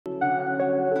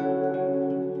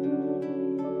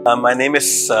My name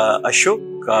is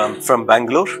Ashok from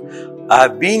Bangalore. I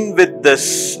have been with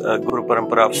this Guru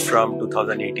Parampara from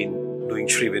 2018 doing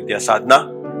Srividya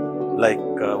sadhana. Like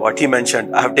what he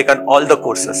mentioned, I have taken all the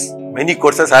courses. Many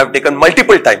courses I have taken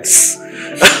multiple times.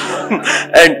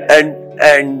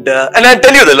 and I'll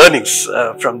tell you the learnings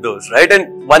from those, right?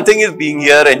 And one thing is being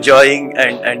here, enjoying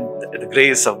and the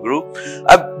grace of Guru.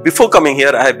 Before coming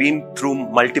here, I have been through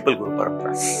multiple Guru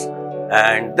Paramparas.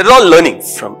 And there's all learning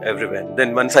from everywhere.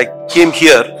 Then once I came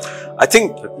here, I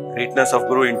think the greatness of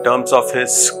Guru in terms of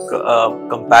his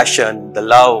compassion, the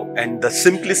love and the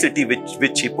simplicity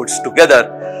which he puts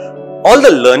together, all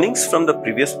the learnings from the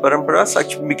previous paramparas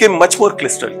actually became much more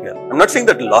crystal clear. I'm not saying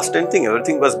that we lost anything,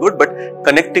 everything was good, but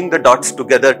connecting the dots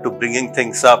together to bringing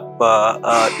things up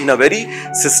in a very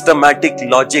systematic,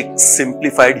 logic,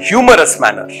 simplified, humorous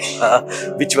manner,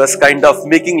 which was kind of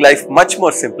making life much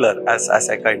more simpler as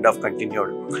I kind of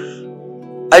continued.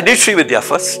 I did Srividya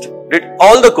first, did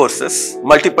all the courses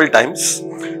multiple times.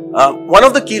 One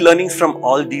of the key learnings from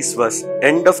all these was,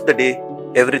 end of the day,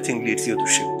 everything leads you to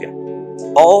Srividya.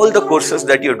 All the courses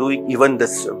that you're doing, even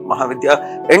this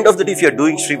Mahavidya, end of the day, if you're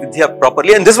doing Srividya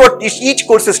properly, and this is what each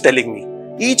course is telling me.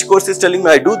 Each course is telling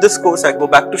me, I do this course, I go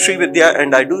back to Srividya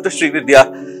and I do the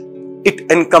Srividya.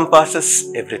 It encompasses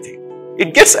everything.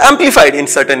 It gets amplified in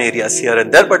certain areas here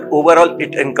and there, but overall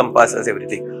it encompasses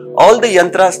everything. All the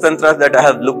yantras, tantras that I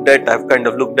have looked at, I've kind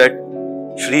of looked at.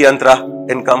 Shri Yantra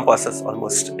encompasses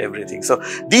almost everything. So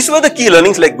these were the key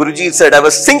learnings. Like Guruji said, I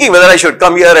was thinking whether I should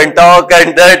come here and talk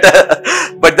and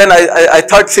that. But then I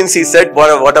thought, since he said,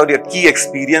 what are your key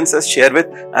experiences, share with,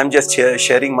 I'm just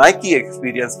sharing my key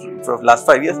experience from last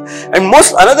 5 years. And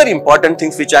another important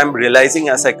things which I'm realizing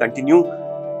as I continue,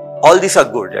 all these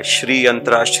are good. Like Shri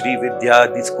Yantra, Shri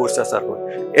Vidya, these courses are good.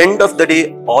 End of the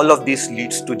day, all of this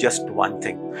leads to just one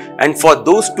thing. And for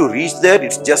those to reach there,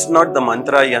 it's just not the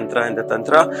mantra, yantra and the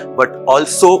tantra, but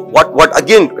also what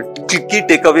again, key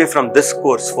takeaway from this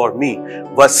course for me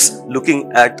was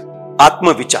looking at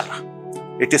Atma Vichara.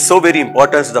 It is so very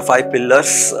important, the 5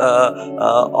 pillars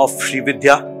of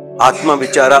Srividya. Atma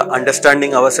Vichara,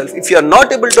 understanding ourselves. If you are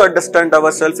not able to understand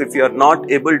ourselves, if you are not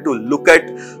able to look at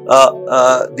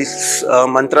this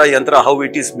mantra, yantra, how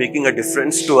it is making a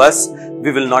difference to us,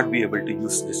 we will not be able to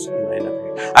use this in a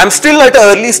way. I'm still at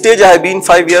an early stage. I have been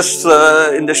 5 years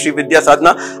in the Srividya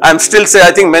sadhana. I'm still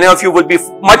I think many of you will be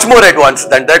much more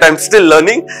advanced than that. I'm still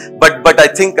learning, but I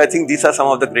think these are some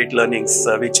of the great learnings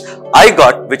which I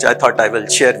got, which I thought I will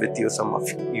share with you. Some of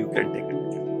you can take it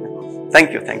with you.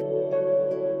 Thank you.